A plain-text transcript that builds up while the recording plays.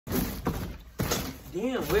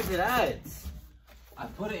Damn, where's it at? I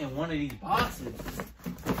put it in one of these boxes.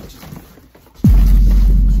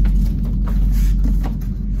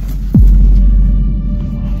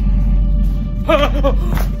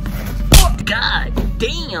 God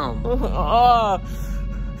damn.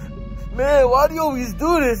 Man, why do you always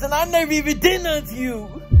do this? And I never even did nothing to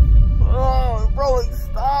you. Oh, bro, like,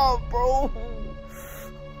 stop, bro.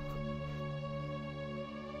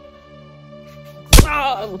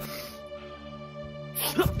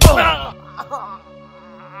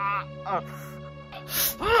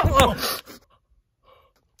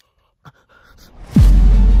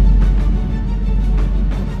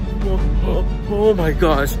 Oh my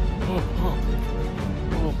gosh.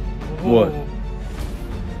 What?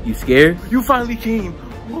 You scared? You finally came.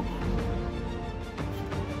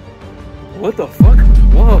 What the fuck?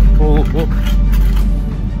 Whoa.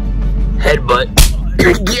 Headbutt.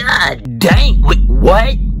 God dang. Wait,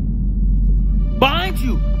 what? Behind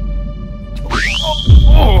you.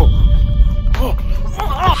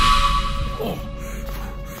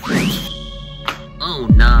 Oh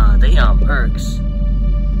nah, they on perks.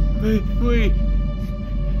 Wait.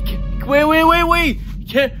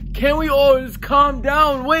 Can we all just calm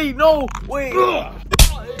down? Wait, no, wait.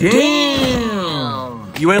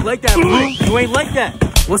 Damn. You ain't like that, bro. You ain't like that.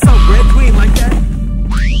 What's up, Red? You ain't like that?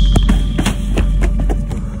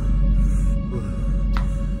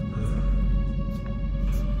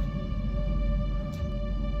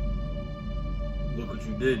 Look what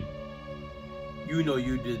you did. You know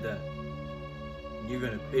you did that. You're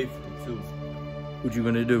gonna pay for it too. What you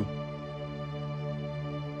gonna do?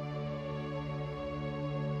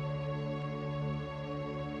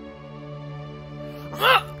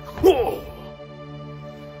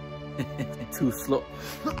 Too slow.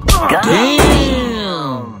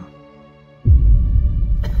 Damn.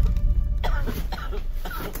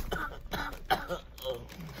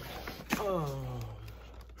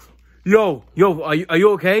 Yo, are you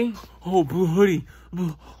okay? Oh, Blue Hoodie.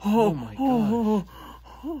 Oh my god.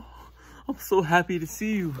 I'm so happy to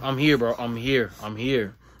see you. I'm here, bro. I'm here.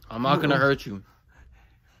 I'm not gonna hurt you.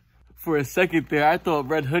 For a second there, I thought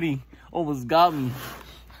Red Hoodie almost got me.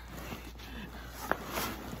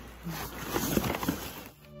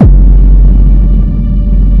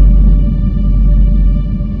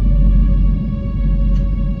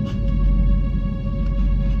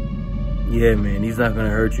 Yeah, man, he's not gonna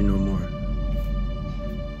hurt you no more.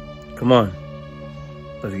 Come on,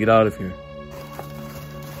 let's get out of here.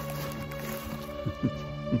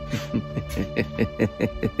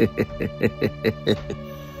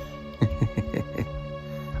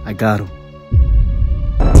 I got him.